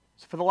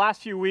For the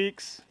last few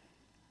weeks,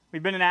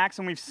 we've been in Acts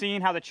and we've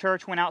seen how the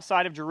church went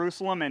outside of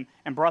Jerusalem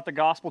and brought the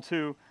gospel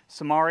to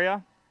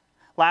Samaria.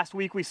 Last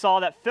week, we saw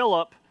that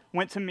Philip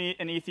went to meet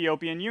an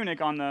Ethiopian eunuch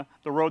on the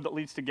road that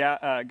leads to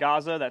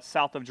Gaza, that's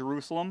south of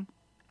Jerusalem.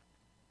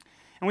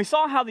 And we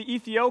saw how the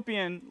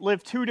Ethiopian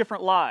lived two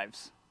different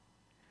lives.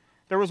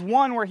 There was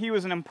one where he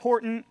was an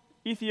important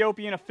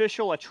Ethiopian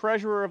official, a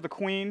treasurer of the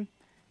queen,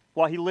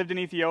 while he lived in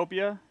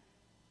Ethiopia,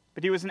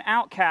 but he was an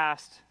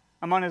outcast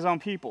among his own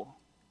people.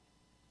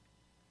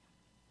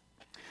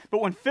 But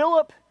when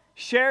Philip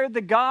shared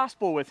the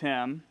gospel with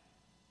him,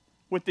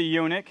 with the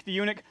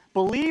eunuch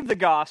believed the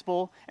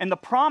gospel, and the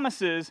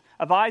promises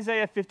of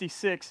Isaiah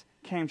 56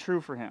 came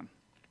true for him.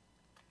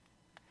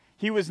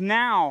 He was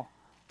now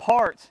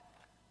part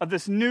of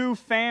this new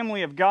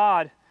family of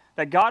God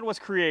that God was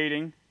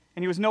creating,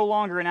 and he was no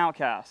longer an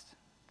outcast.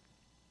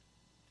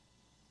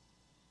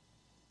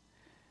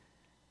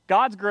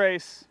 God's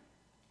grace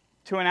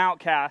to an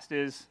outcast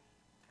is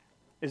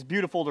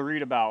beautiful to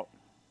read about.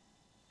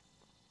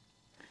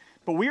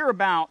 But we are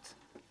about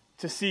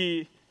to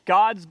see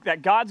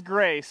that God's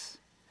grace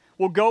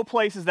will go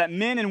places that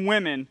men and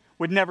women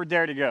would never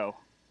dare to go.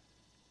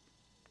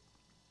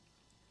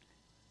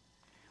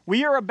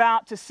 We are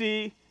about to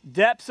see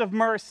depths of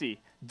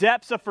mercy,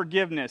 depths of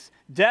forgiveness,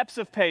 depths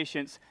of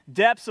patience,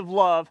 depths of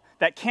love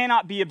that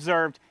cannot be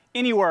observed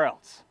anywhere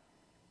else.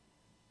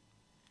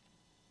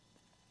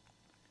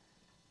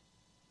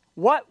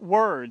 What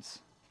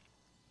words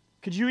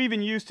could you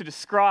even use to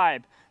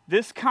describe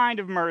this kind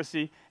of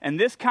mercy and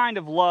this kind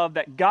of love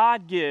that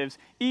God gives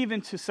even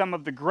to some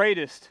of the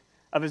greatest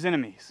of his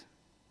enemies?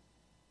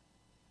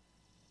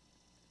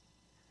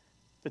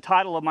 The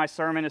title of my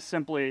sermon is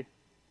simply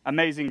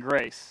Amazing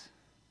Grace: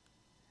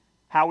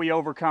 How We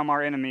Overcome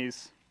Our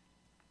Enemies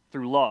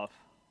Through Love.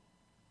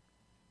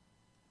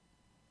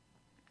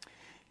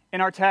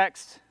 In our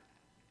text,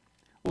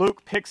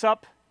 Luke picks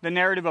up the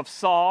narrative of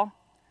Saul.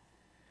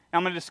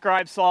 I'm going to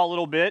describe Saul a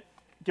little bit,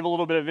 give a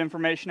little bit of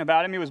information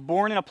about him. He was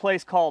born in a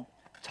place called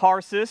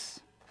Tarsus,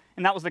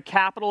 and that was the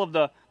capital of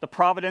the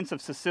province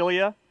of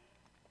Cilicia,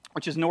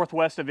 which is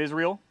northwest of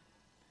Israel.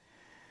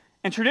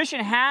 And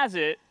tradition has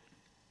it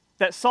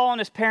that Saul and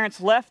his parents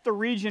left the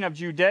region of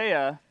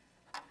Judea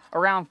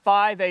around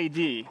 5 AD.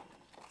 And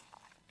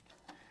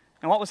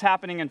what was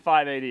happening in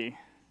 5 AD?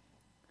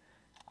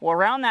 Well,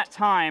 around that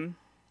time,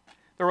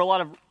 there were a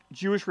lot of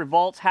Jewish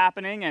revolts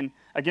happening and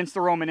against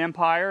the Roman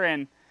Empire,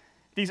 and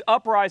these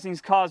uprisings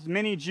caused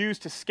many Jews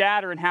to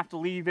scatter and have to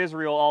leave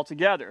Israel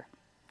altogether.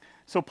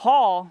 So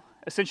Paul,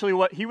 essentially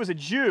he was a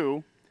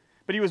Jew,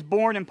 but he was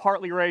born and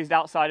partly raised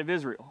outside of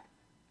Israel.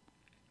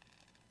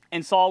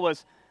 And Saul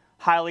was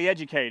highly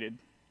educated.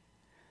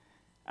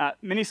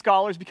 Many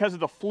scholars, because of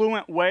the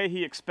fluent way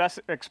he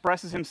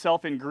expresses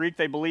himself in Greek,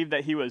 they believe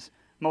that he was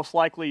most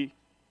likely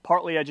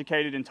partly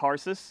educated in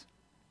Tarsus.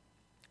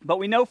 But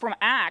we know from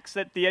Acts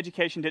that the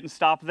education didn't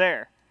stop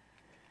there.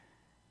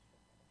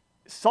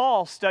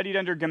 Saul studied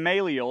under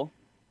Gamaliel,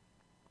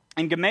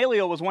 and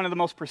Gamaliel was one of the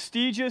most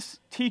prestigious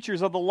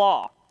teachers of the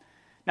law.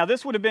 Now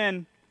this would have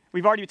been,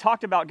 we've already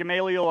talked about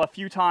Gamaliel a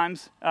few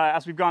times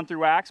as we've gone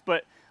through Acts,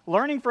 but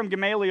learning from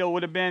Gamaliel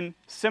would have been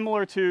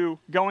similar to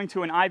going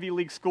to an Ivy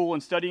League school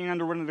and studying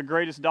under one of the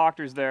greatest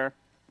doctors there.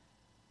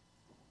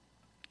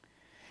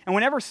 And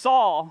whenever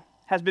Saul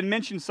has been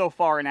mentioned so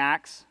far in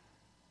Acts,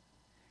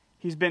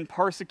 he's been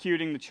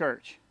persecuting the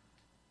church.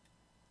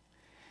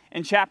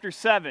 In chapter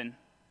 7,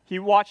 he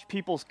watched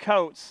people's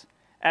coats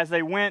as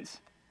they went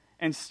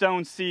and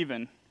stoned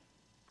Stephen.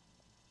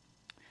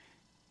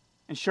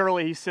 And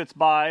surely he sits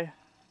by,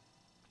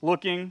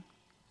 looking,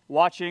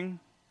 watching,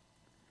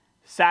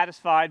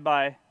 satisfied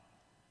by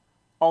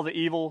all the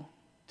evil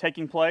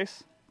taking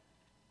place.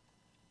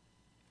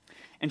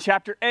 In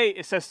chapter 8,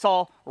 it says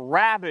Saul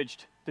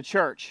ravaged the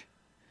church,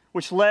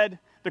 which led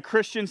the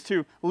Christians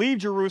to leave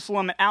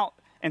Jerusalem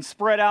and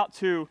spread out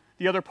to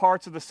the other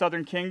parts of the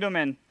southern kingdom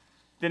and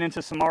then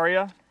into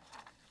Samaria.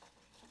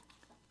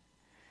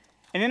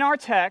 And in our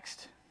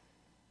text,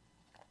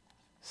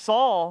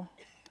 Saul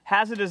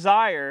has a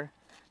desire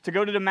to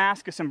go to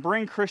Damascus and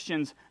bring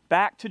Christians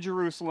back to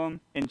Jerusalem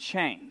in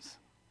chains.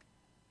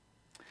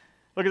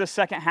 Look at the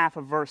second half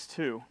of verse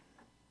 2.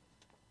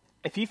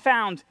 If he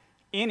found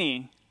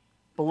any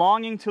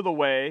belonging to the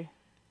way,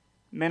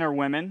 men or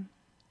women,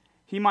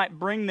 he might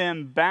bring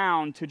them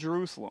bound to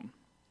Jerusalem.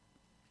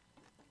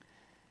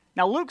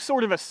 Now Luke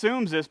sort of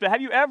assumes this, but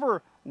have you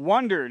ever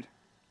wondered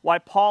why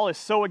Paul is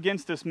so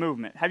against this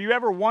movement? Have you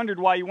ever wondered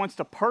why he wants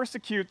to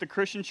persecute the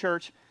Christian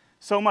church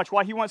so much?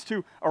 Why he wants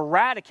to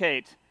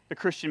eradicate the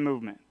Christian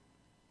movement?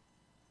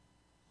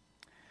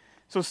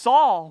 So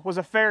Saul was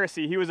a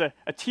Pharisee. He was a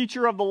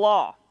teacher of the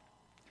law.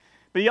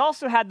 But he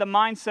also had the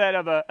mindset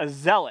of a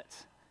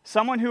zealot,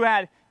 someone who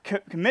had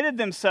committed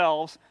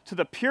themselves to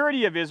the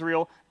purity of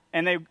Israel,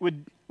 and they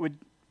would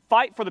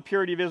fight for the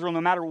purity of Israel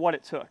no matter what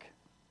it took.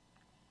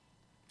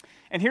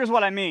 And here's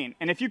what I mean.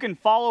 And if you can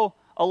follow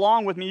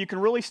along with me, you can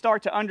really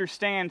start to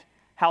understand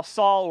how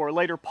Saul or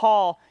later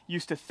Paul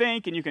used to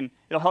think, and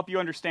it'll help you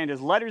understand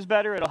his letters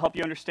better. It'll help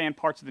you understand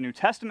parts of the New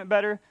Testament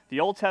better, the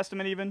Old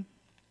Testament even.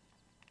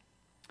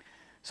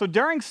 So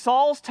during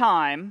Saul's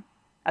time,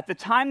 at the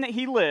time that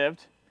he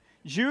lived,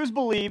 Jews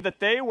believed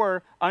that they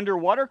were under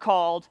what are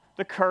called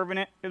the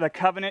covenant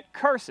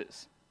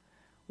curses.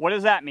 What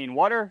does that mean?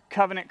 What are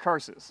covenant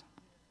curses?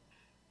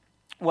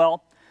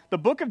 Well, the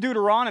book of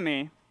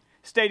Deuteronomy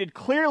stated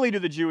clearly to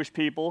the Jewish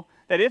people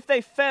that if they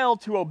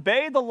failed to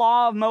obey the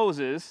law of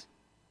Moses,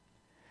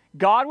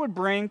 God would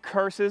bring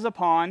curses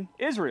upon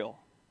Israel.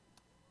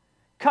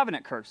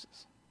 Covenant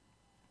curses.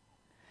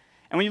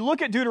 And when you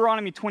look at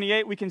Deuteronomy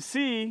 28, we can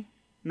see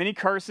many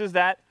curses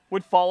that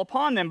would fall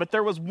upon them. But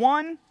there was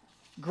one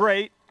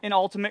great and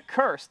ultimate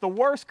curse, the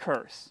worst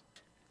curse.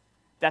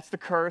 That's the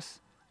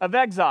curse of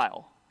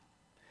exile.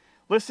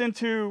 Listen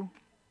to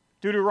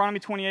Deuteronomy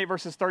 28,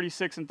 verses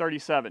 36 and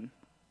 37.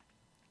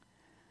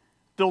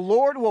 The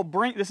Lord will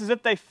bring, this is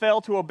if they fail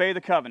to obey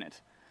the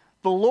covenant.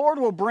 The Lord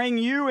will bring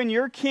you and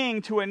your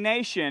king to a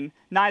nation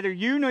neither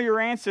you nor your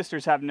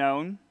ancestors have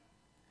known,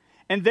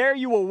 and there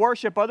you will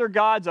worship other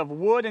gods of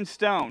wood and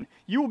stone.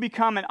 You will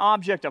become an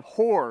object of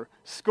horror,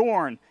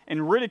 scorn,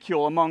 and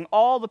ridicule among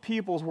all the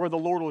peoples where the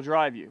Lord will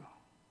drive you.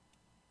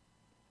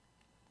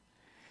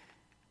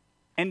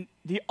 And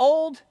the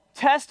Old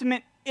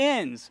Testament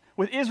ends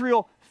with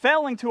Israel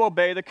failing to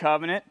obey the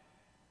covenant.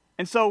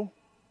 And so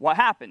what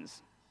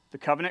happens? The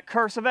covenant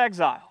curse of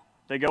exile.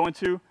 They go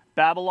into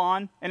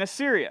Babylon and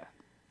Assyria.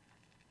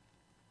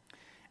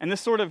 And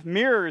this sort of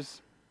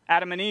mirrors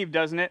Adam and Eve,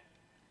 doesn't it?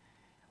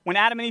 When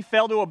Adam and Eve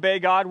failed to obey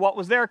God, what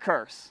was their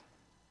curse?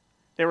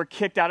 They were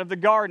kicked out of the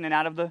garden and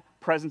out of the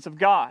presence of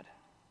God.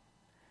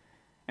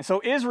 And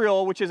so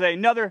Israel, which is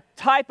another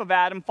type of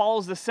Adam,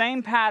 follows the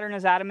same pattern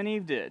as Adam and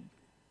Eve did.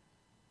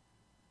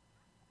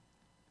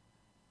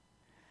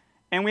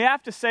 And we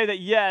have to say that,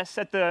 yes,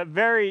 at the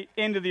very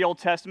end of the Old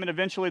Testament,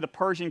 eventually the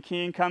Persian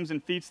king comes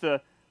and defeats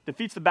the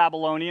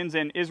Babylonians,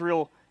 and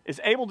Israel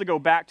is able to go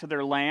back to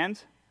their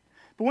land.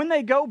 But when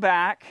they go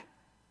back,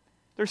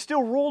 they're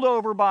still ruled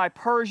over by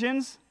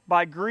Persians,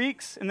 by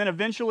Greeks, and then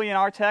eventually in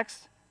our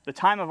text, the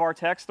time of our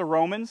text, the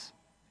Romans.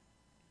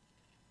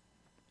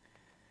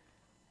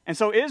 And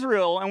so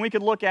Israel, and we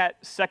could look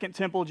at Second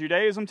Temple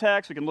Judaism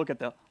text, we can look at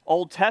the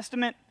Old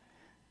Testament,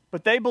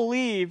 but they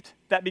believed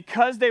that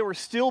because they were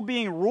still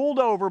being ruled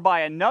over by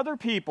another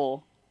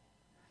people,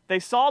 they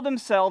saw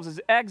themselves as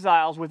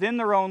exiles within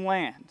their own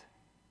land.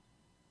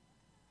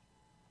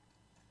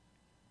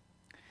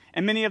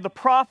 And many of the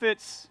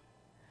prophets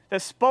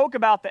that spoke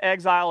about the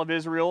exile of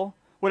Israel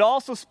would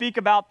also speak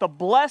about the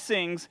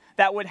blessings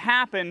that would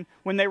happen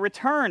when they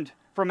returned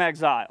from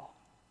exile.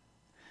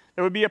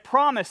 There would be a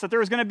promise that there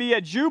was going to be a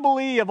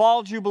jubilee of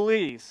all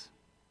jubilees.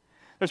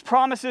 There's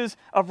promises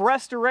of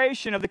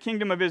restoration of the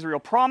kingdom of Israel,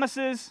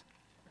 promises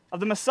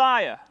of the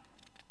Messiah.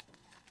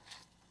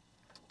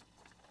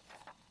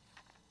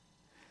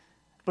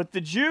 But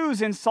the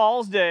Jews in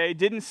Saul's day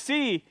didn't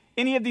see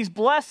any of these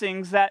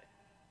blessings that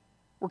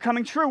were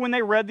coming true when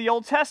they read the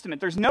Old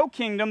Testament. There's no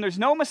kingdom, there's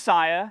no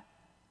Messiah.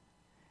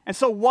 And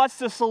so what's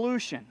the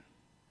solution?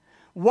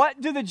 What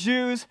do the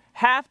Jews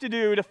have to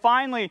do to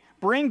finally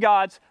bring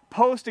God's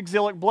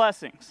post-exilic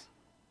blessings?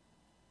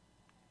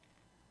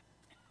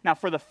 Now,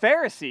 for the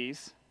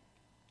Pharisees,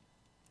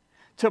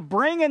 to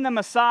bring in the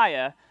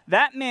Messiah,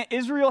 that meant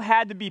Israel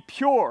had to be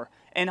pure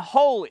and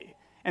holy.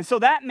 And so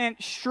that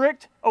meant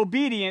strict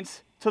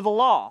obedience to the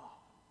law.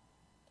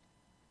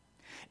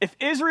 If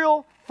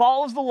Israel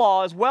follows the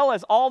law as well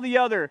as all the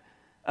other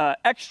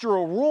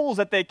extra rules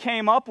that they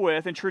came up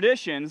with and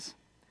traditions,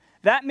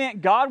 that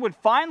meant God would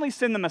finally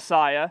send the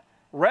Messiah,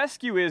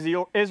 rescue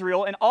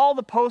Israel, and all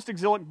the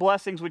post-exilic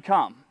blessings would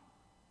come.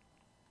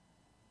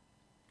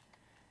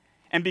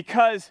 And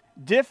because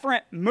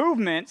different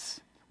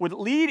movements would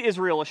lead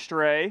Israel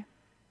astray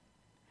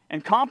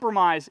and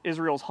compromise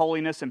Israel's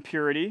holiness and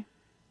purity,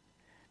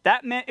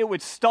 that meant it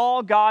would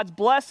stall God's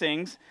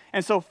blessings.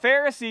 And so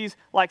Pharisees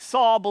like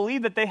Saul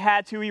believed that they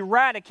had to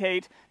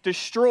eradicate,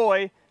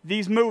 destroy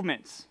these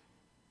movements.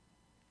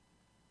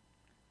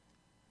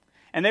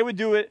 And they would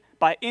do it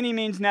by any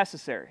means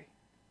necessary.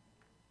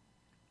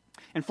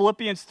 In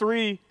Philippians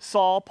 3,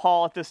 Saul,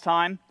 Paul at this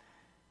time,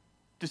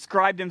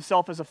 described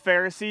himself as a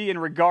Pharisee in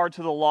regard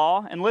to the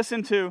law. And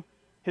listen to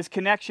his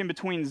connection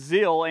between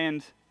zeal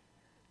and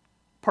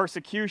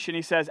persecution.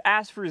 He says,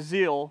 as for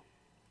zeal,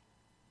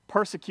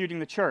 persecuting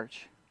the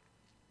church.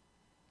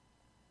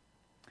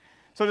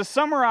 So to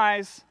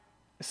summarize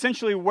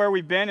essentially where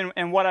we've been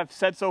and what I've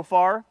said so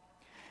far,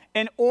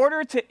 in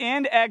order to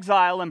end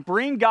exile and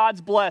bring God's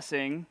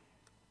blessing,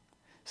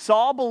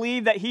 Saul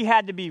believed that he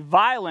had to be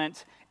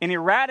violent and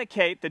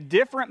eradicate the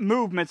different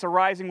movements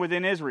arising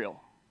within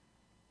Israel.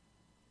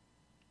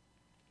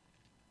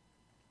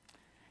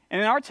 And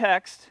in our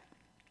text,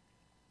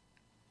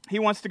 he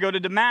wants to go to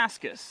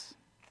Damascus.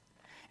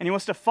 And he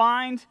wants to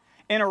find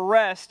and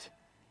arrest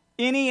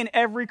any and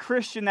every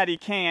Christian that he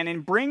can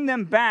and bring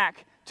them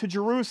back to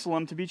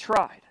Jerusalem to be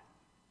tried.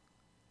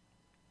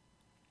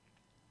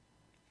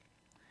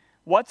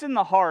 What's in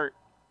the heart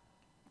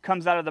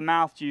comes out of the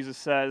mouth, Jesus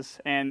says,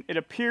 and it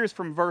appears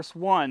from verse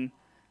 1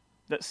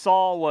 that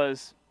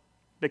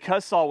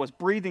because Saul was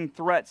breathing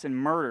threats and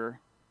murder,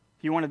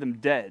 he wanted them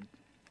dead.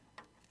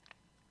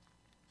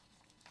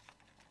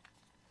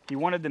 He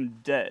wanted them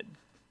dead.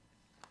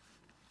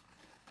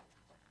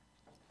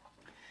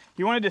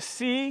 He wanted to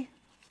see,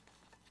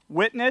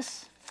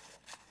 witness,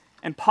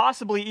 and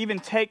possibly even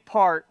take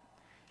part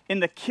in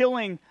the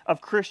killing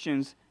of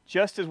Christians,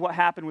 just as what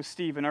happened with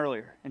Stephen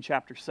earlier in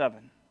chapter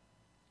 7.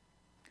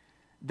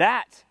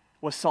 That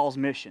was Saul's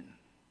mission.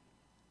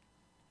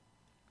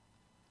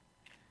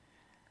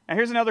 Now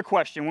here's another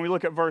question. When we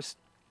look at verse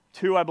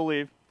 2, I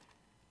believe,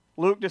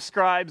 Luke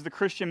describes the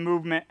Christian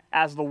movement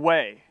as the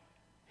way.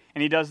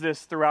 And he does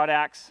this throughout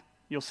Acts.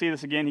 You'll see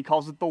this again. He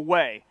calls it the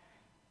way.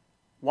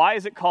 Why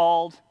is it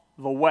called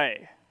the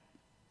way?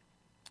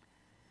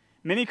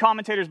 Many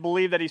commentators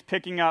believe that he's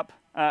picking up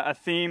a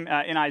theme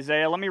in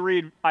Isaiah. Let me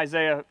read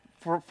Isaiah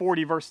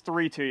 40, verse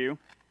 3 to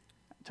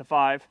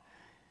 5.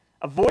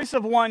 A voice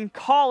of one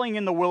calling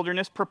in the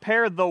wilderness,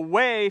 prepare the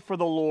way for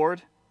the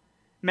Lord.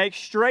 Make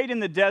straight in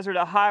the desert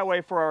a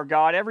highway for our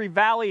God. Every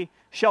valley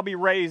shall be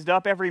raised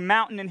up, every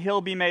mountain and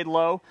hill be made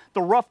low.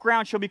 The rough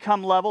ground shall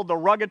become level, the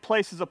rugged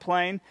places a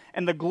plain,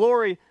 and the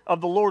glory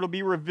of the Lord will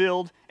be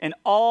revealed, and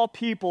all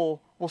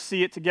people will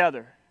see it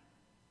together.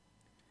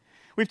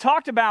 We've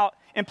talked about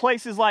in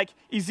places like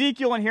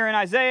Ezekiel and here in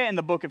Isaiah and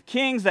the book of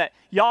Kings that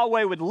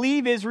Yahweh would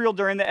leave Israel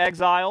during the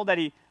exile, that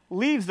he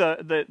leaves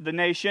the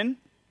nation.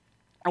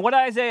 And what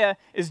Isaiah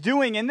is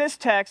doing in this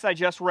text I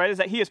just read is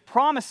that he is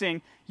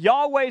promising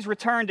Yahweh's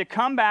return to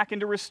come back and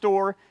to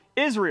restore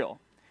Israel.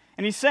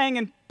 And he's saying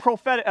in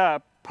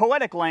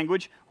poetic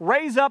language,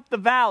 raise up the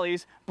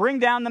valleys, bring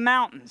down the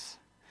mountains.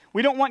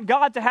 We don't want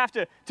God to have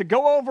to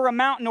go over a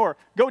mountain or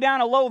go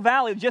down a low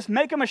valley. Just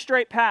make him a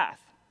straight path.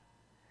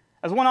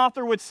 As one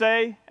author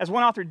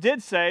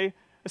did say,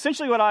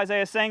 essentially what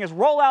Isaiah is saying is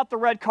roll out the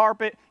red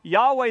carpet.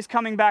 Yahweh's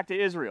coming back to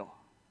Israel.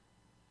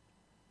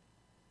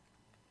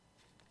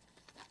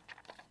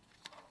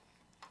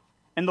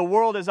 In the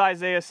world, as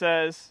Isaiah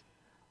says,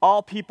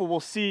 all people will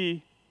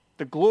see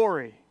the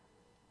glory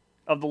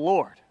of the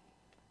Lord.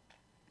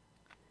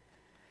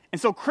 And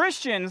so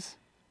Christians,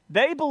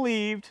 they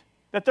believed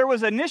that there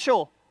was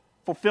initial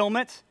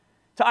fulfillment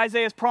to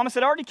Isaiah's promise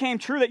that already came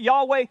true, that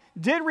Yahweh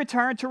did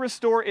return to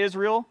restore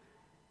Israel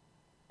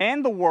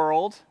and the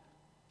world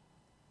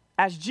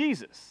as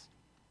Jesus.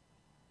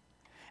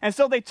 And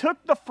so they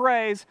took the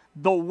phrase,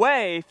 the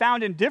way,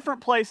 found in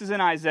different places in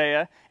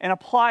Isaiah, and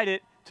applied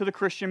it to the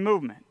Christian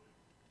movement.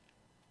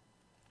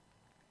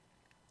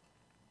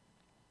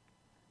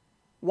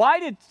 Why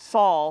did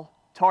Saul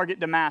target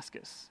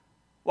Damascus?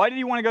 Why did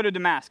he want to go to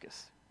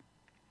Damascus?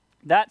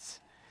 That's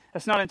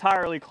not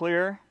entirely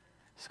clear.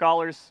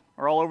 Scholars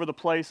are all over the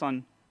place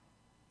on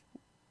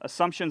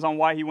assumptions on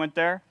why he went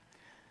there.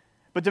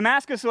 But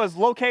Damascus was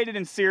located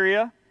in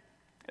Syria.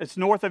 It's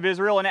north of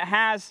Israel, and it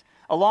has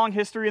a long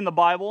history in the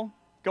Bible,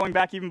 going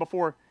back even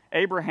before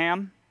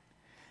Abraham.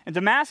 And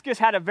Damascus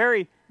had a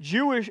very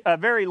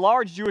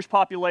large Jewish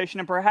population,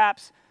 and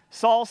perhaps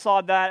Saul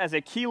saw that as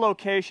a key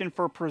location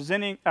for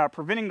preventing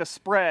the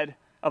spread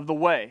of the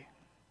way.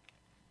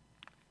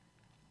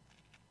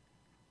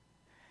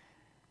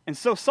 And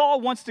so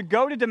Saul wants to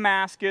go to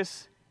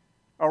Damascus,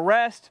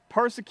 arrest,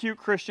 persecute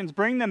Christians,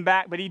 bring them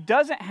back, but he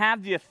doesn't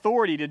have the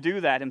authority to do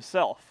that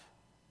himself.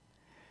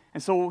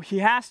 And so he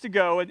has to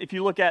go. If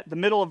you look at the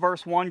middle of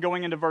verse 1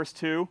 going into verse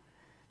 2,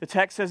 the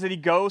text says that he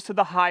goes to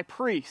the high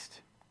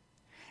priest.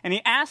 And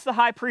he asks the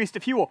high priest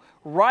if he will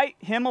write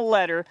him a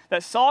letter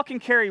that Saul can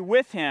carry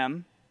with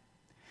him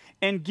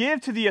and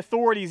give to the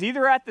authorities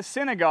either at the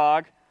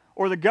synagogue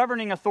or the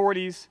governing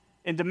authorities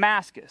in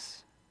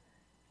Damascus.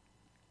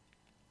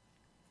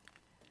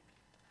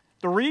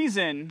 The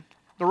reason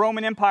the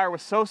Roman Empire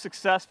was so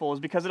successful is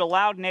because it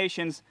allowed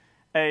nations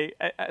a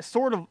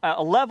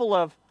level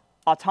of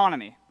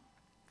autonomy.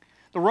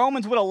 The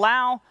Romans would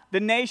allow the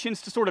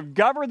nations to sort of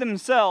govern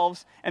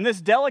themselves, and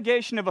this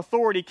delegation of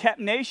authority kept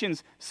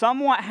nations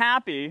somewhat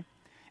happy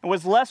and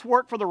was less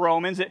work for the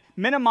Romans. It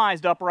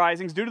minimized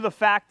uprisings due to the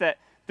fact that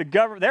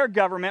their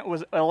government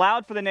was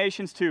allowed for the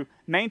nations to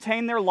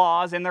maintain their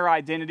laws and their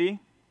identity.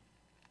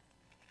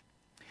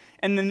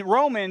 And the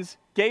Romans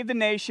gave the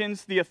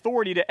nations the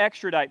authority to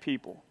extradite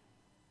people.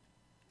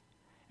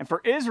 And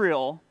for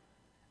Israel,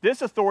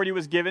 this authority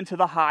was given to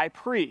the high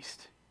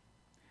priest.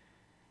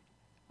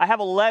 I have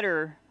a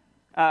letter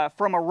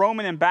from a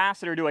Roman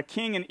ambassador to a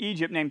king in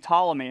Egypt named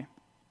Ptolemy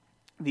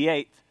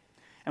VIII.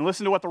 And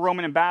listen to what the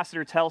Roman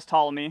ambassador tells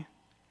Ptolemy.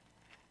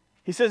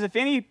 He says, if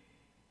any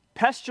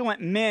pestilent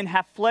men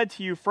have fled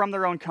to you from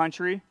their own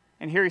country,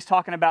 and here he's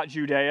talking about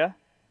Judea,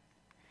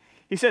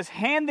 he says,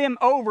 hand them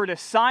over to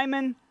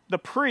Simon the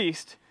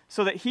priest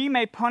so that he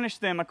may punish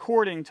them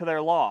according to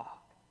their law.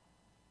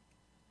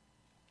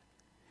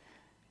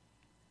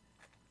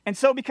 And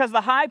so because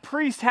the high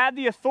priest had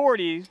the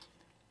authority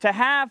to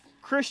have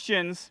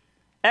Christians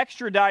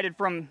extradited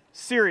from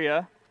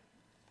Syria,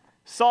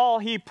 Saul,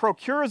 he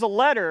procures a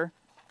letter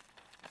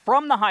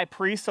from the high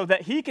priest so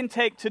that he can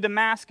take to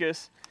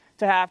Damascus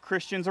to have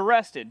Christians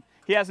arrested.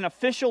 He has an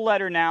official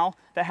letter now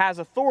that has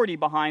authority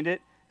behind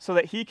it so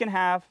that he can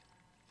have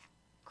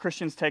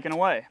Christians taken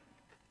away.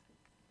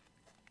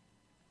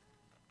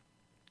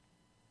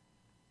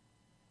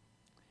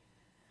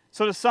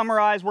 So to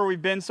summarize where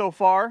we've been so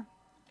far,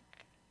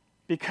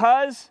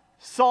 because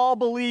Saul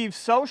believed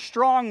so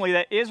strongly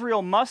that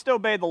Israel must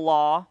obey the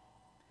law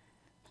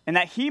and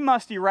that he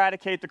must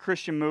eradicate the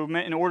Christian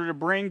movement in order to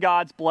bring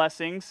God's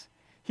blessings,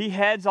 he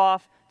heads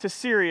off to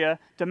Syria,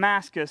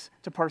 Damascus,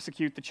 to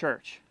persecute the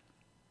church.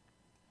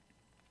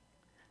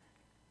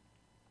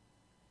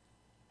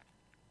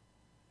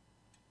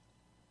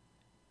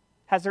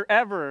 Has there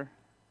ever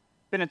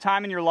been a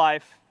time in your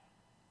life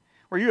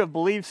where you have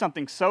believed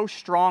something so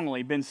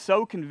strongly, been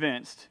so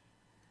convinced,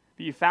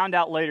 but you found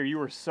out later you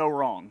were so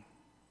wrong?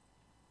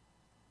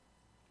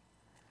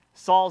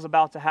 Saul's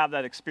about to have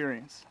that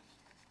experience.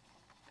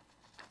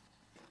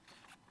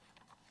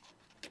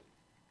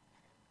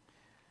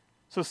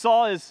 So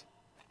Saul is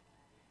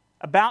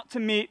about to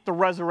meet the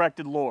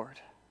resurrected Lord.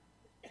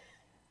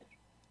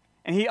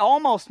 And he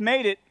almost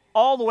made it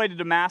all the way to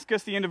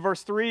Damascus. The end of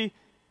verse 3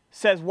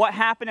 says what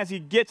happened as he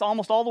gets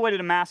almost all the way to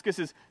Damascus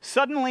is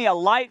suddenly a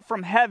light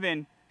from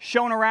heaven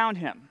shone around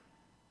him.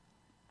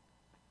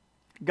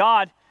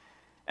 God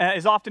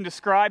is often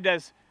described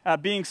as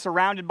being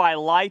surrounded by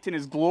light in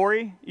his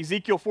glory.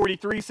 Ezekiel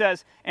 43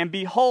 says, "And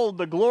behold,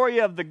 the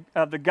glory of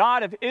the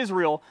God of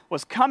Israel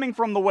was coming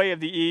from the way of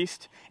the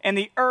east, and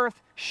the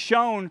earth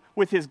shone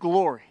with his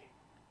glory."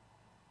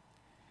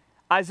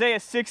 Isaiah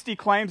 60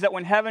 claims that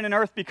when heaven and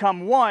earth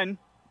become one,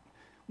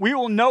 we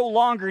will no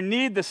longer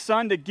need the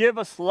sun to give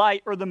us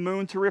light or the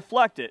moon to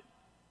reflect it.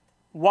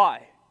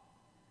 Why?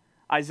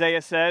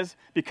 Isaiah says,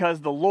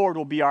 because the Lord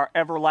will be our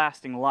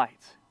everlasting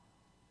light.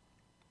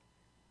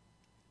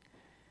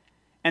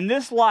 And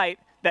this light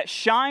that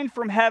shined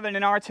from heaven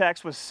in our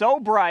text was so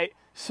bright,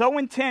 so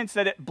intense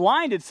that it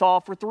blinded Saul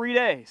for 3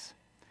 days.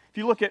 If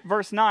you look at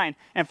verse 9,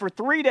 and for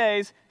 3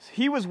 days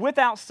he was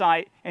without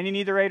sight and he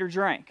neither ate or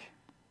drank.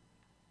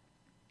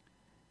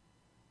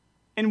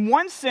 In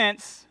one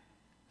sense,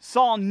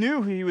 Saul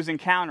knew who he was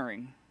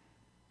encountering.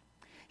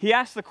 He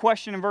asked the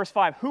question in verse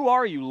 5, "Who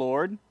are you,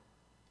 Lord?"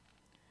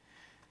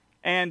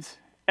 And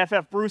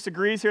F.F. Bruce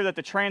agrees here that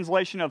the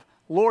translation of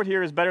Lord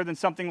here is better than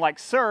something like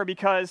Sir,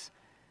 because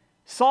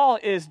Saul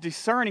is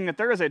discerning that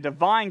there is a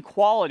divine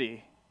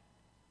quality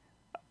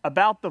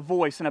about the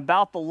voice and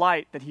about the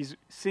light that he's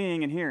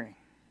seeing and hearing.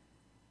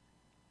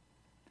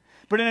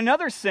 But in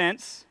another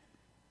sense,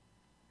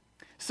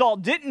 Saul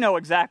didn't know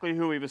exactly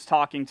who he was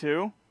talking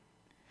to.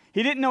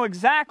 He didn't know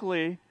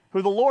exactly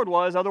who the Lord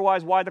was,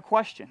 otherwise why the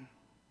question?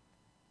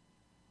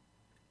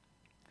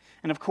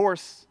 And of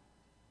course,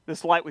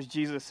 this light was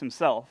Jesus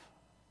himself.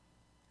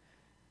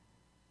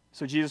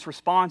 So Jesus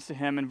responds to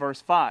him in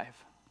verse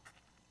 5.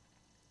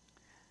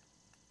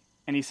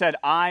 And he said,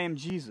 "I am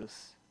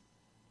Jesus."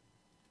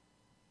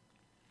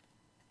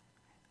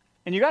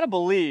 And you got to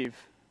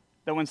believe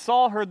that when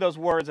Saul heard those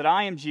words, that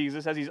I am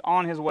Jesus, as he's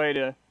on his way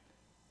to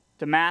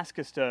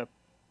Damascus to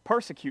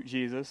persecute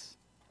Jesus,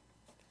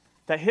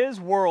 that his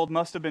world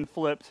must have been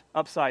flipped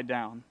upside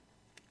down.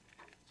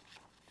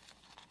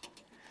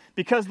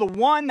 Because the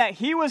one that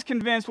he was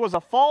convinced was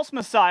a false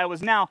Messiah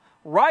was now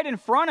right in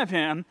front of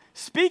him,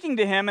 speaking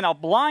to him in a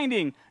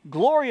blinding,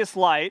 glorious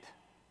light.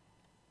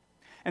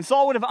 And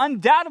Saul would have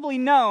undoubtedly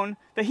known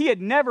that he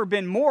had never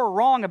been more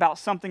wrong about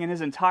something in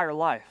his entire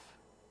life.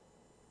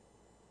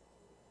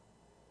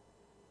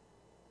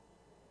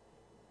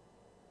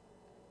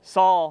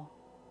 Saul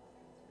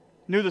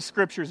knew the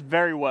scriptures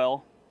very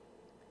well.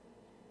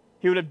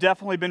 He would have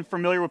definitely been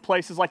familiar with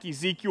places like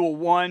Ezekiel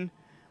 1,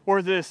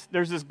 where there's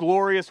this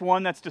glorious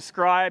one that's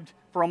described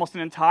for almost an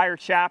entire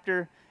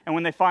chapter. And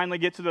when they finally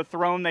get to the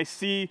throne, they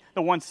see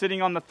the one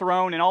sitting on the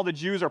throne, and all the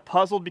Jews are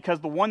puzzled because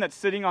the one that's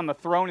sitting on the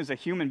throne is a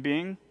human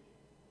being.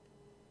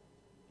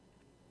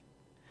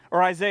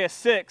 Or Isaiah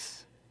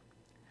 6,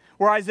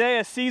 where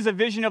Isaiah sees a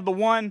vision of the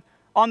one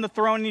on the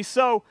throne, and he's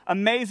so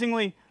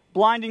amazingly,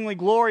 blindingly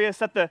glorious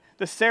that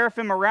the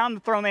seraphim around the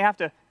throne, they have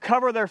to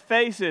cover their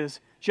faces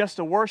just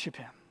to worship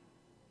him.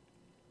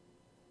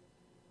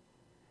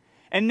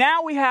 And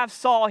now we have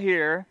Saul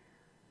here,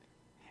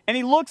 and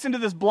he looks into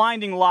this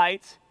blinding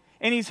light,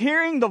 and he's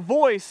hearing the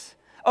voice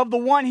of the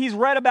one he's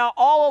read about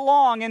all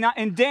along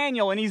in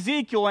Daniel and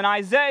Ezekiel and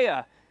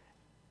Isaiah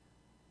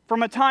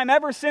from a time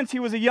ever since he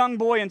was a young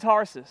boy in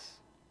Tarsus.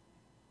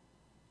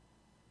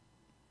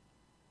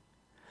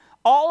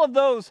 All of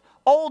those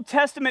Old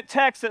Testament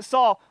texts that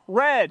Saul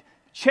read,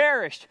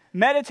 cherished,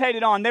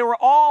 meditated on, they were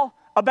all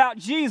about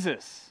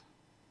Jesus.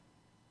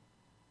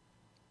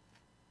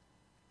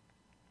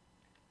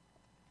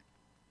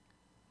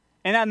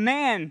 And a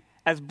man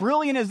as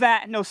brilliant as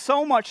that knows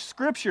so much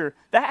scripture,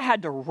 that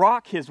had to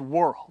rock his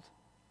world.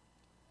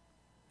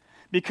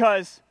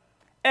 Because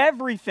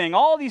everything,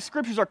 all these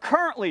scriptures are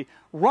currently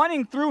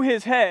running through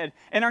his head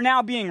and are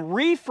now being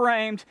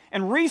reframed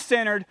and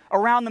recentered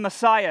around the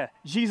Messiah,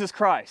 Jesus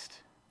Christ.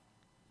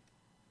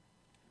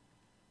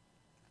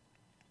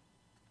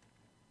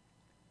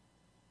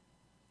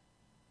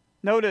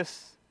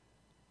 Notice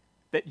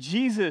that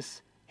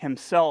Jesus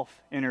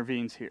himself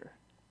intervenes here.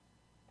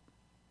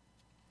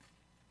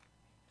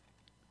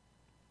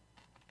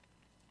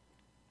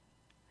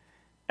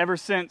 Ever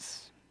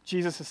since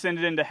Jesus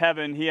ascended into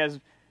heaven, he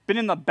has been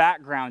in the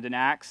background in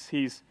Acts.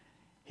 He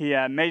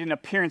made an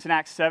appearance in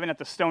Acts 7 at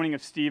the stoning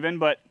of Stephen,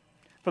 but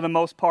for the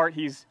most part,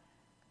 he's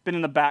been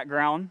in the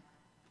background.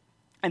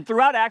 And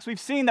throughout Acts, we've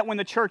seen that when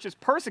the church is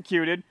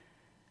persecuted,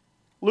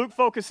 Luke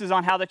focuses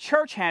on how the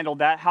church handled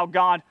that, how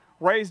God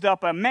raised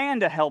up a man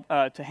to help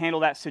to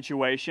handle that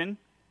situation.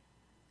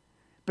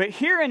 But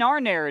here in our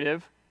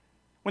narrative,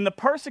 when the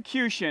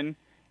persecution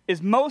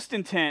is most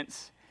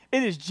intense,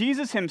 it is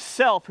Jesus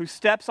himself who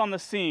steps on the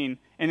scene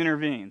and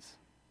intervenes.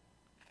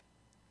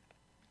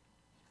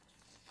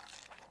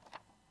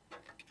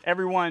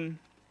 Everyone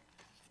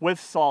with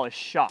Saul is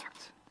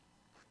shocked.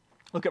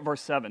 Look at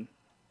verse 7.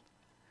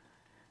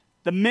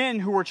 The men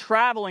who were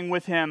traveling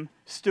with him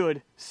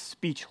stood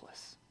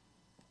speechless.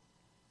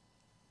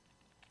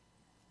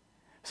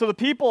 So the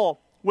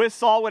people with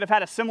Saul would have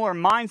had a similar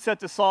mindset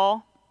to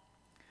Saul,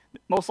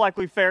 most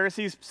likely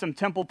Pharisees, some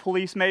temple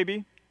police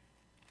maybe.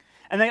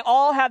 And they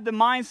all had the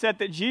mindset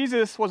that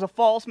Jesus was a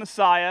false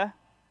Messiah,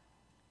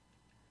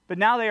 but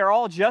now they are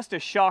all just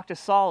as shocked as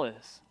Saul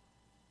is.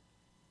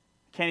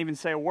 Can't even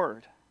say a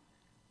word.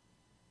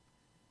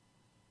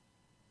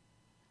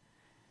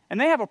 And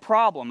they have a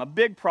problem, a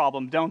big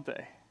problem, don't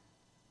they?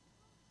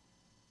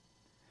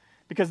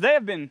 Because they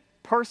have been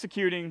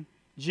persecuting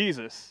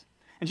Jesus.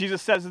 And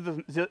Jesus says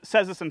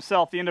this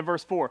himself, the end of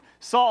verse 4.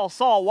 Saul,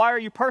 Saul, why are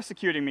you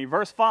persecuting me?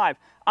 Verse 5,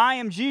 I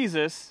am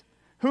Jesus,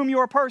 whom you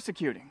are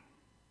persecuting.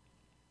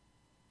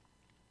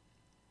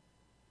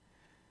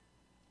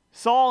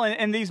 Saul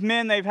and these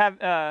men, they've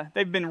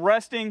been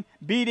arresting,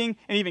 beating,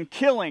 and even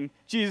killing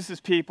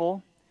Jesus'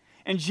 people.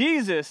 And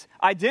Jesus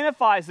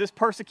identifies this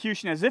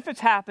persecution as if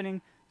it's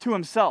happening to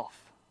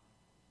himself.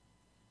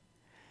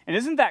 And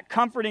isn't that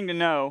comforting to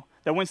know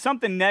that when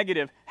something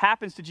negative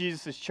happens to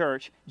Jesus'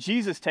 church,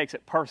 Jesus takes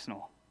it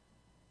personal?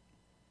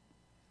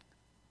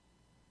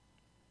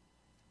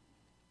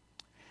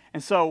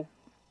 And so,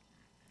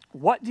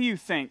 what do you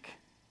think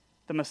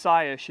the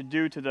Messiah should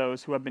do to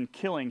those who have been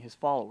killing his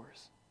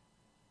followers?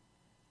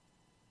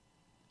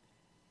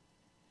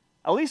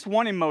 At least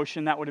one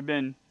emotion that would have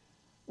been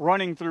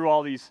running through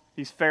all these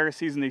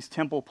Pharisees and these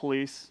temple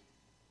police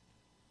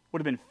would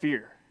have been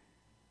fear.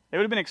 They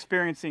would have been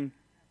experiencing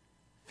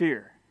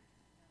fear.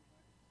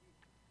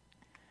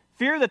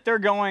 Fear that they're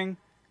going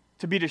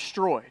to be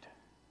destroyed.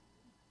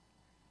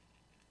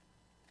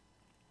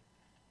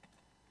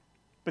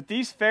 But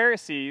these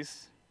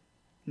Pharisees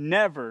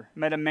never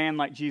met a man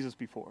like Jesus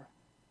before.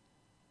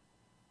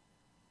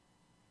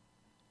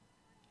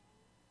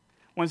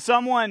 When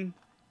someone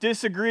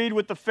disagreed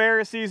with the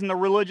Pharisees and the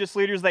religious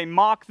leaders, they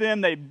mocked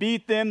them, they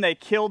beat them, they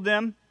killed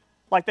them,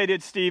 like they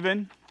did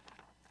Stephen.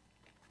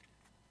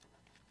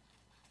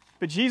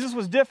 But Jesus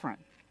was different.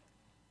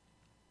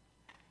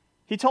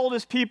 He told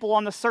his people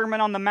on the Sermon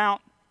on the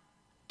Mount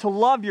to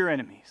love your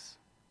enemies.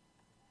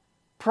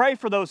 Pray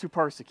for those who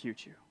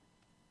persecute you.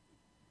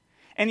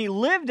 And he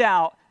lived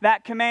out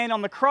that command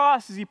on the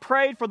cross as he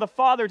prayed for the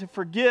Father to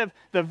forgive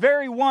the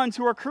very ones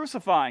who are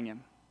crucifying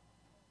him.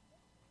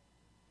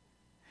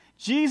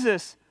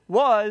 Jesus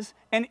was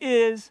and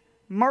is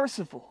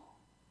merciful.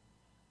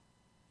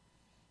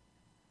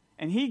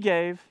 And he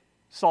gave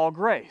Saul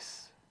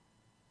grace.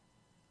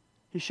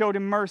 He showed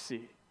him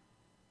mercy.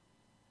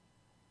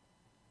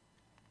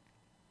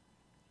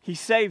 He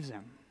saves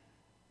him.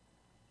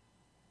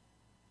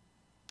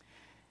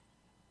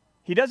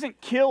 He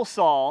doesn't kill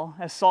Saul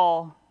as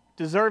Saul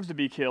deserves to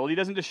be killed. He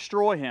doesn't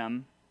destroy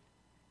him.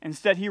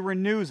 Instead, he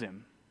renews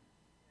him.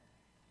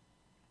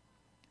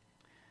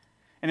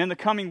 And in the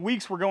coming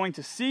weeks, we're going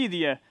to see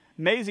the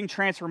amazing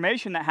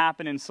transformation that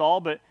happened in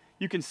Saul, but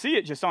you can see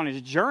it just on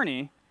his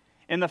journey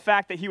in the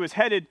fact that he was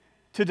headed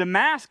to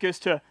Damascus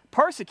to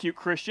persecute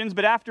Christians,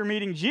 but after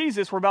meeting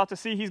Jesus, we're about to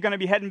see he's going to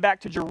be heading back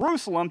to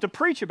Jerusalem to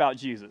preach about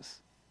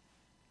Jesus.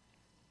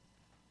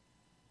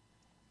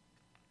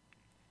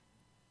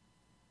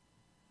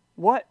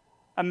 What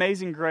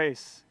amazing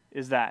grace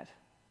is that?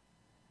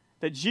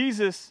 That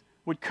Jesus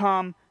would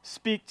come,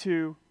 speak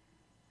to,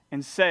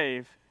 and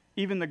save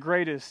even the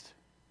greatest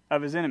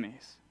of his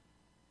enemies.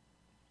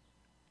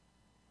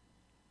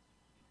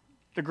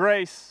 The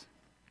grace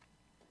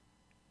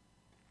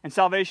and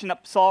salvation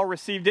that Saul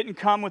received didn't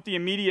come with the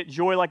immediate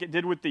joy like it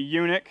did with the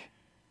eunuch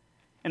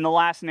in the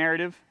last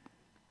narrative.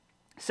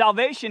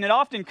 Salvation, it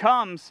often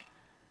comes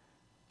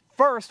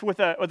first with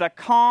a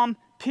calm,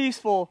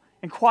 peaceful,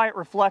 and quiet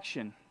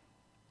reflection.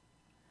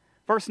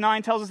 Verse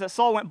 9 tells us that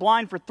Saul went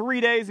blind for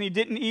 3 days and he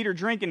didn't eat or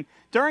drink. And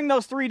during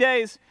those 3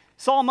 days,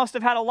 Saul must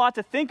have had a lot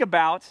to think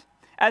about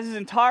as his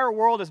entire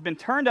world has been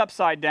turned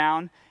upside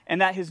down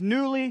and that his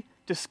newly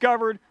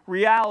discovered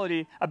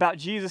reality about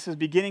Jesus is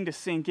beginning to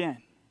sink in.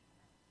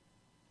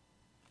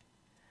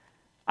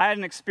 I had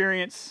an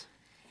experience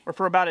where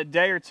for about a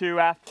day or two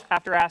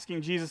after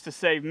asking Jesus to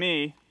save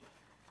me,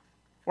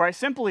 where I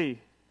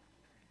simply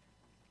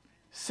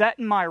sat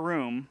in my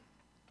room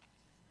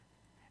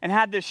and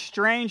had this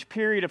strange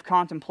period of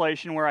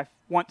contemplation where I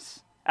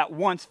at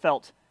once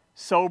felt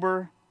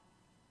sober,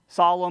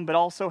 solemn, but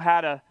also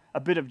had a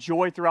bit of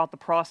joy throughout the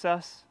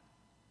process.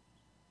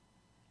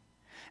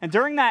 And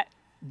during that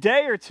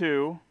day or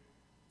two,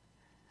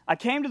 I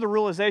came to the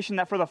realization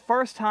that for the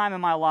first time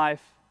in my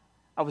life,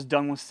 I was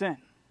done with sin.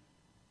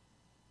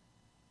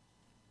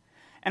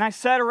 And I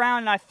sat around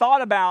and I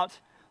thought about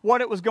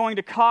what it was going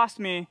to cost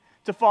me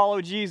to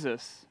follow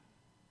Jesus.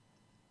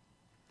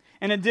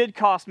 And it did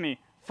cost me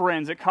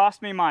friends. It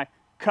cost me my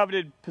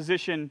coveted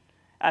position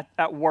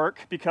at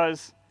work,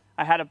 because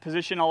I had a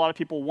position a lot of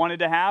people wanted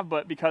to have,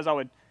 but because I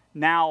would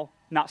now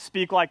not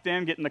speak like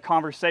them, get in the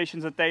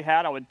conversations that they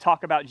had, I would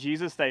talk about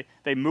Jesus,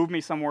 they moved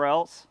me somewhere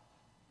else.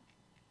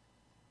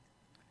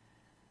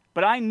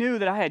 But I knew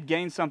that I had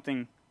gained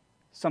something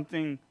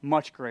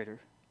much greater.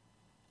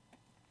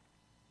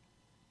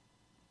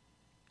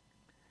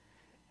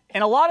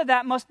 And a lot of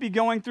that must be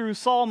going through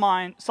Saul's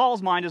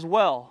mind as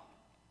well.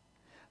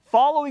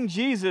 Following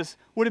Jesus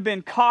would have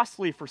been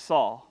costly for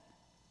Saul.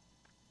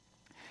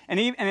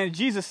 And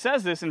Jesus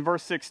says this in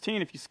verse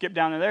 16, if you skip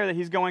down to there, that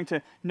he's going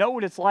to know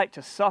what it's like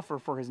to suffer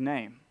for his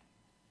name.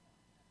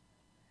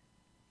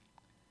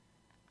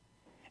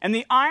 And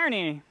the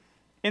irony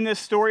in this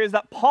story is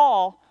that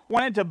Paul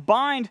wanted to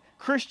bind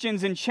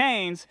Christians in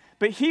chains,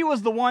 but he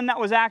was the one that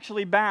was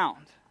actually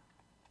bound.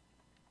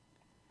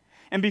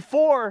 And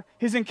before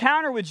his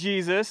encounter with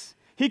Jesus,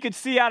 he could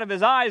see out of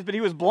his eyes, but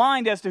he was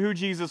blind as to who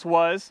Jesus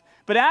was.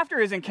 But after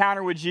his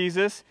encounter with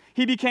Jesus,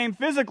 he became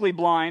physically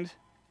blind.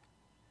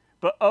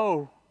 But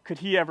oh, could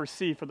he ever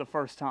see for the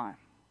first time?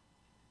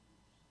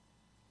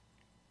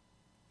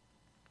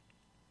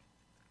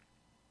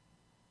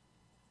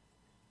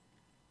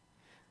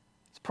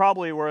 It's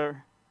probably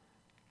where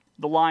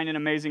the line in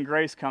Amazing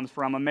Grace comes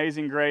from.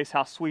 Amazing grace,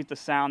 how sweet the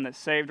sound that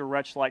saved a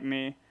wretch like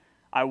me.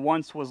 I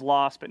once was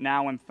lost, but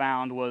now am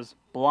found, was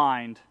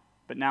blind,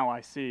 but now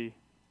I see.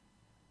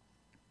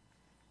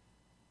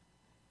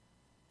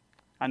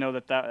 I know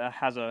that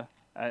has a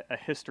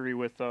history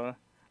with a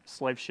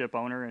slave ship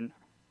owner,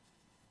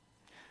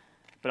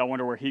 but I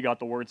wonder where he got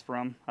the words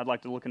from. I'd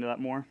like to look into that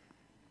more.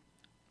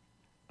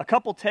 A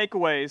couple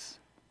takeaways.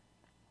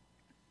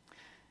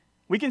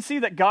 We can see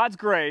that God's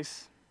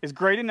grace is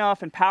great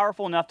enough and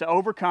powerful enough to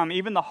overcome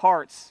even the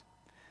hearts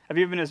of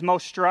even his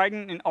most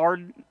strident and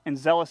ardent and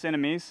zealous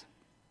enemies.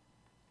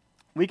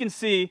 We can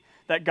see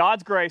that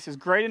God's grace is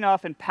great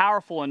enough and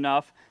powerful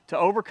enough to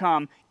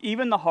overcome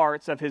even the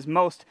hearts of his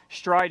most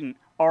strident,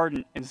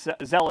 ardent, and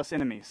zealous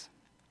enemies.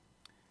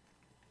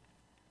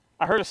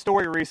 I heard a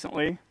story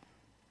recently.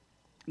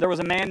 There was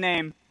a man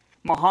named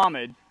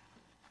Muhammad,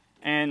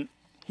 and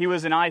he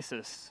was in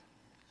ISIS.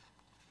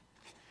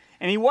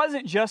 And he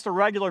wasn't just a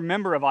regular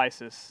member of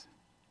ISIS.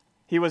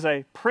 He was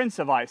a prince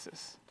of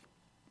ISIS.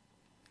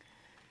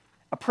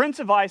 A prince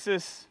of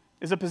ISIS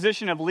is a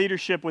position of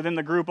leadership within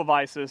the group of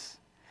ISIS.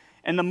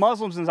 And the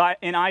Muslims in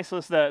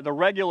ISIS, the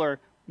regular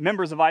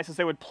members of ISIS,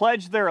 they would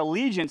pledge their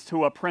allegiance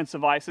to a prince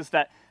of ISIS,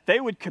 that they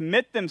would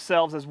commit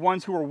themselves as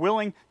ones who were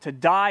willing to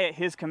die at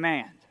his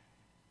command.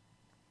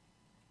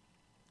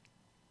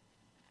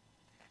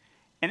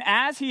 And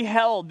as he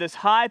held this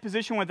high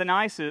position within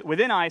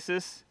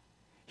ISIS,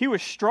 he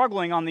was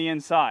struggling on the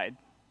inside.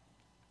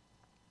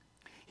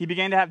 He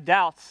began to have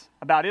doubts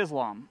about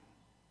Islam.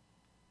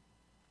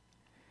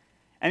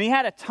 And he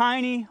had a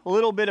tiny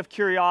little bit of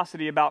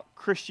curiosity about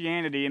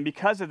Christianity, and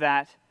because of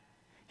that,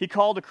 he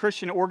called a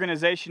Christian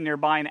organization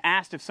nearby and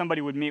asked if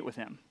somebody would meet with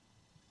him.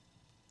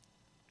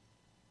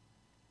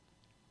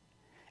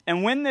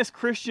 And when this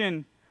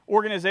Christian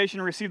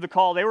organization received the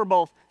call, they were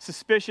both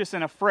suspicious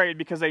and afraid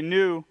because they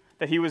knew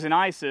that he was in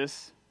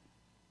ISIS.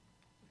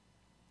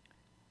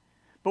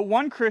 But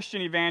one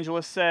Christian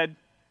evangelist said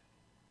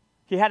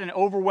he had an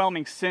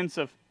overwhelming sense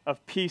of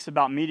peace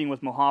about meeting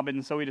with Muhammad,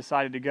 and so he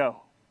decided to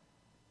go.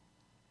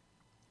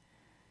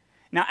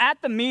 Now,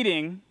 at the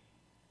meeting,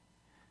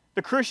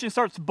 the Christian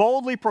starts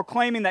boldly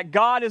proclaiming that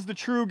God is the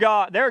true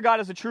God, their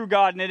God is the true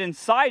God, and it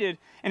incited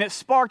and it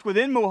sparked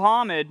within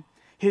Muhammad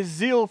his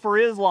zeal for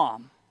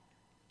Islam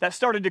that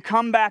started to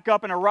come back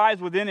up and arise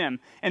within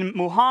him. And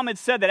Muhammad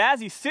said that as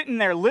he's sitting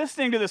there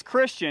listening to this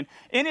Christian,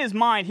 in his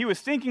mind he was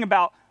thinking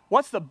about,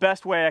 what's the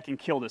best way I can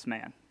kill this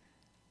man?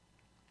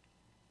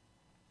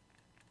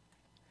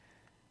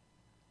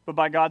 But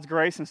by God's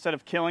grace, instead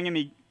of killing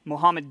him,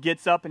 Muhammad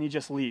gets up and he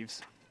just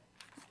leaves.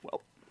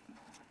 Well,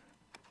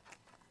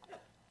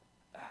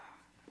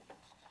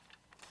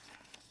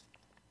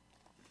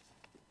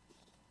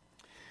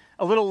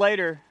 a little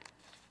later,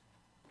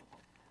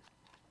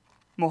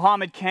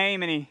 Muhammad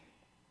came and he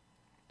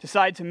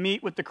decided to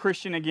meet with the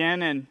Christian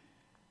again, and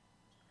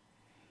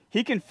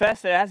he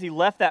confessed that as he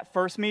left that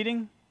first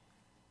meeting,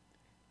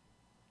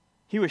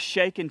 he was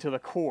shaken to the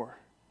core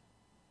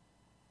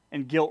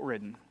and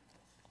guilt-ridden.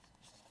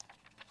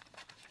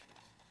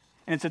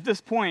 And it's at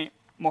this point,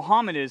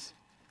 Muhammad is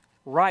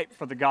ripe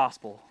for the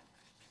gospel.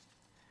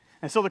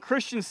 And so the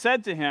Christian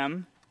said to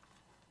him,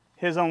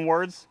 his own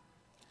words,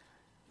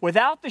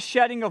 "Without the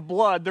shedding of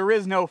blood, there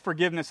is no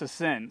forgiveness of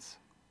sins."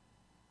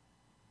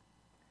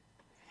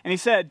 And he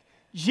said,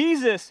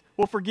 Jesus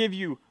will forgive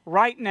you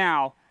right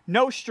now,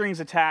 no strings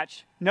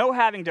attached, no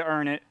having to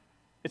earn it.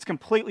 It's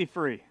completely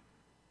free.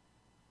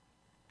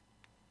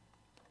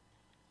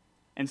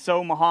 And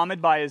so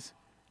Muhammad, by his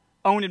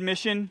own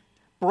admission,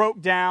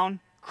 broke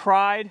down,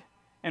 cried,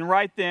 and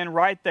right then,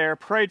 right there,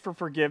 prayed for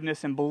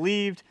forgiveness and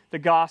believed the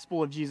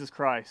gospel of Jesus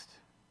Christ.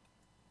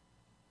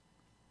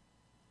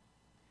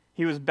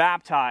 He was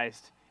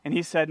baptized, and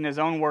he said in his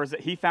own words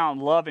that he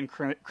found love in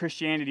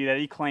Christianity that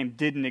he claimed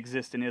didn't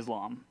exist in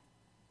Islam.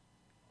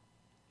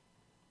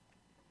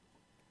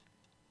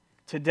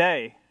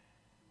 Today,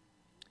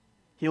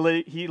 he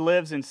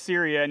lives in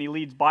Syria and he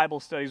leads Bible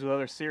studies with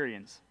other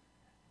Syrians.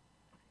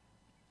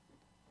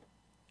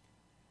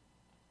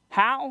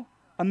 How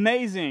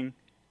amazing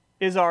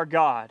is our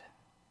God?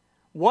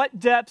 What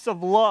depths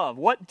of love,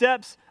 what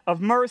depths of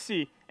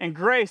mercy and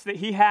grace that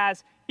he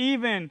has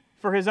even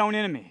for his own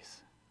enemies.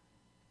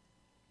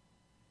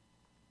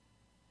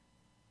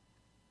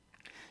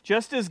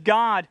 Just as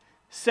God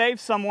saved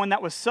someone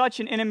that was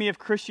such an enemy of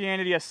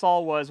Christianity as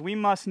Saul was, we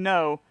must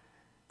know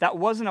that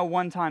wasn't a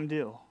one-time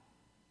deal.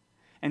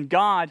 And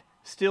God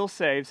still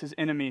saves his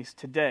enemies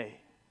today.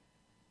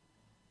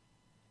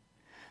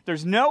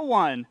 There's no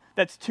one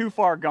that's too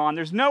far gone.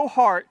 There's no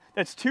heart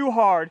that's too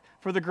hard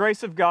for the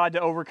grace of God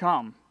to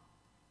overcome.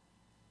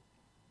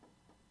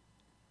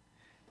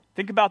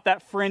 Think about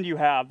that friend you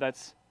have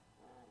that's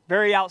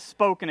very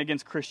outspoken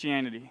against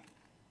Christianity.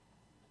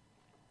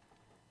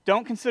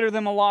 Don't consider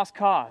them a lost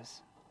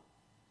cause.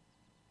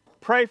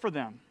 Pray for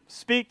them.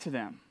 Speak to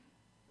them.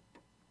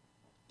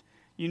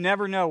 You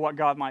never know what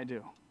God might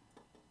do.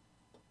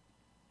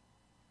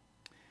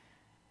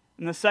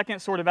 And the second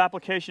sort of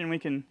application we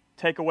can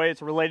take away,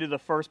 it's related to the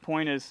first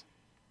point, is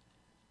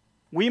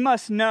we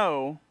must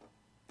know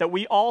that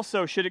we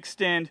also should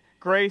extend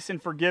grace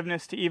and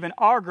forgiveness to even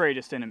our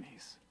greatest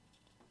enemies.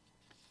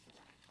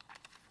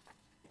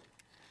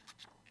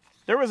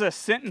 There was a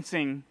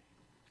sentencing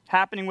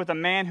happening with a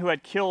man who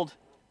had killed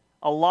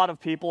a lot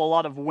of people, a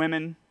lot of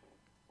women.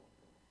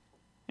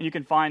 And you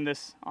can find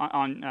this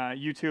on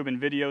YouTube and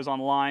videos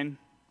online.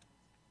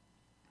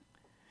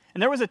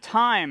 And there was a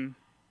time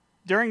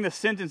during the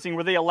sentencing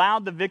where they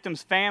allowed the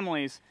victims'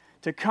 families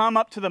to come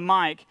up to the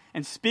mic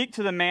and speak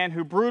to the man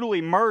who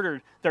brutally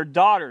murdered their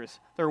daughters,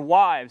 their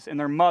wives, and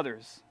their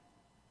mothers.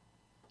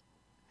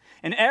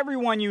 And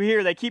everyone you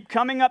hear, they keep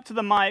coming up to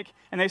the mic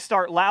and they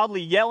start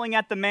loudly yelling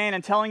at the man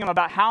and telling him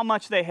about how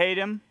much they hate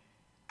him.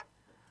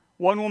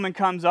 One woman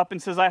comes up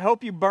and says, "I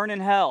hope you burn in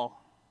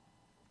hell."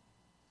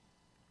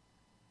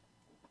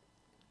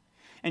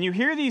 And you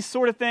hear these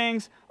sort of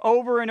things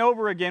over and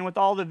over again with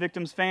all the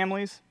victims'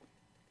 families.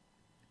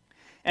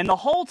 And the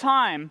whole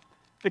time,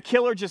 the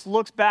killer just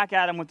looks back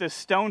at him with this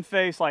stone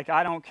face like,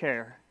 "I don't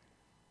care."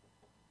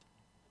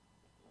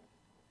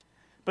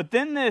 But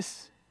then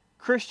this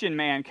Christian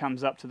man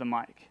comes up to the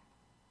mic.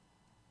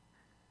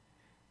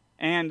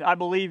 And I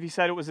believe he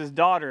said it was his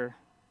daughter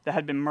that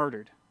had been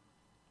murdered.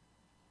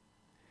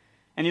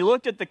 And he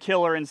looked at the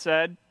killer and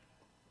said,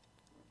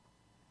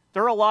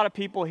 "There are a lot of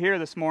people here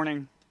this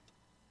morning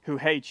who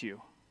hate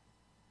you.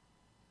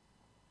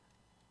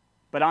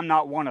 But I'm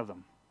not one of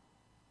them."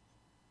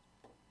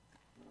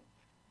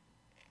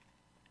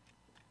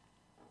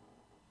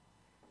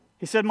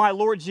 He said, "My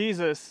Lord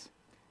Jesus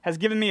has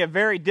given me a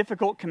very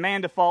difficult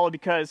command to follow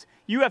because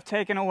you have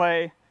taken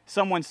away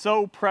someone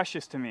so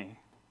precious to me.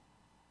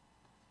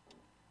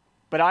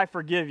 But I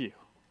forgive you."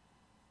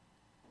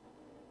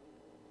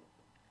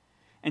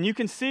 And you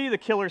can see the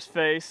killer's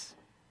face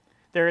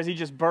there as he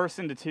just bursts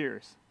into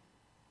tears.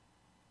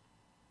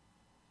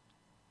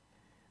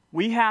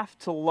 We have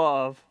to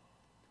love,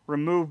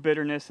 remove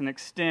bitterness, and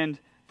extend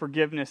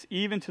forgiveness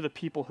even to the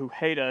people who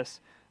hate us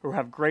or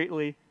have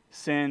greatly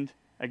sinned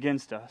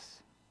against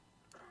us.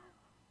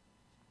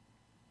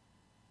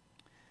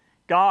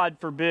 God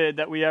forbid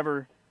that we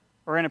ever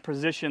are in a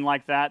position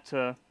like that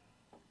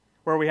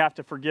where we have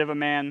to forgive a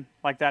man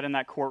like that in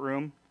that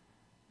courtroom.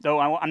 Though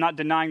I'm not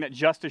denying that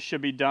justice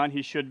should be done.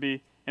 He should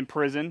be in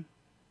prison.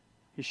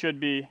 He should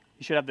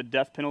have the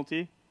death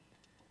penalty.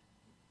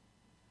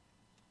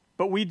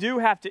 But we do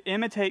have to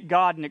imitate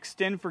God and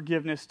extend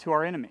forgiveness to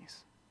our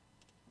enemies.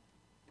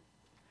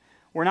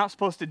 We're not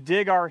supposed to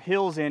dig our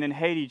heels in and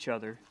hate each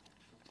other.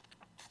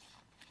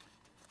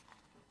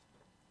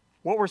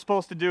 What we're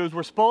supposed to do is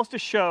we're supposed to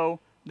show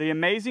the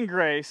amazing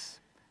grace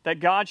that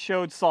God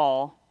showed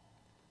Saul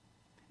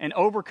and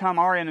overcome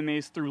our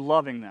enemies through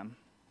loving them.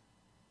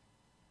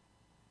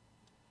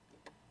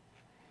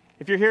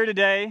 If you're here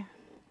today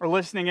or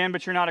listening in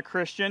but you're not a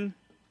Christian,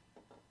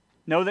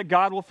 know that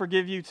God will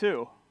forgive you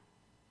too.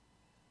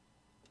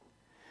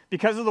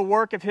 Because of the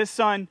work of his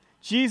Son,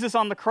 Jesus,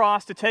 on the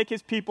cross to take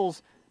his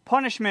people's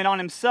punishment on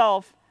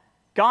himself,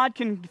 God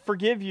can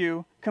forgive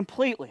you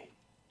completely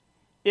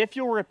if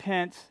you'll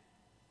repent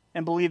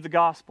and believe the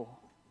gospel.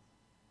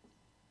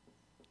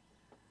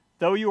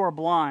 Though you are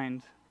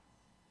blind,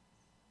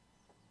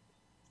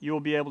 you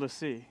will be able to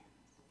see.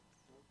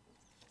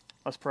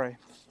 Let's pray.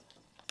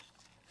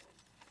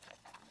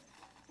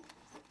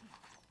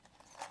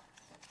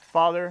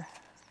 Father,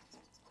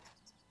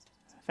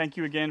 thank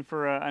you again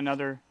for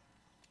another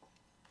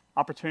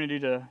opportunity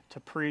to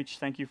preach.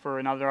 Thank you for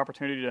another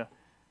opportunity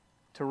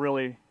to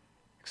really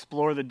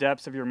explore the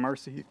depths of your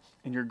mercy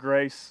and your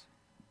grace,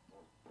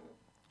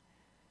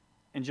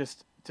 and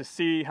just to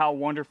see how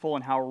wonderful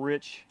and how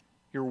rich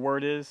your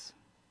word is.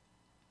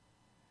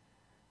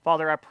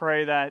 Father, I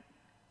pray that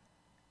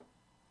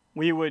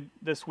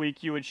this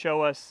week, you would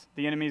show us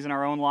the enemies in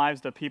our own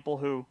lives, the people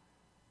who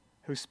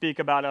speak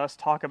about us,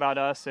 talk about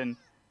us, and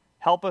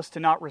help us to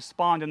not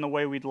respond in the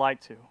way we'd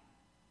like to.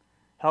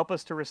 Help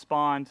us to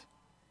respond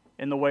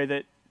in the way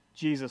that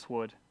Jesus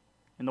would,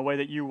 in the way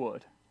that you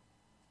would.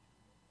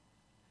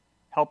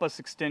 Help us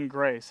extend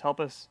grace. Help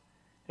us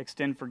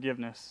extend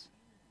forgiveness.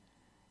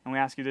 And we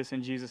ask you this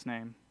in Jesus'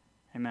 name.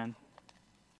 Amen.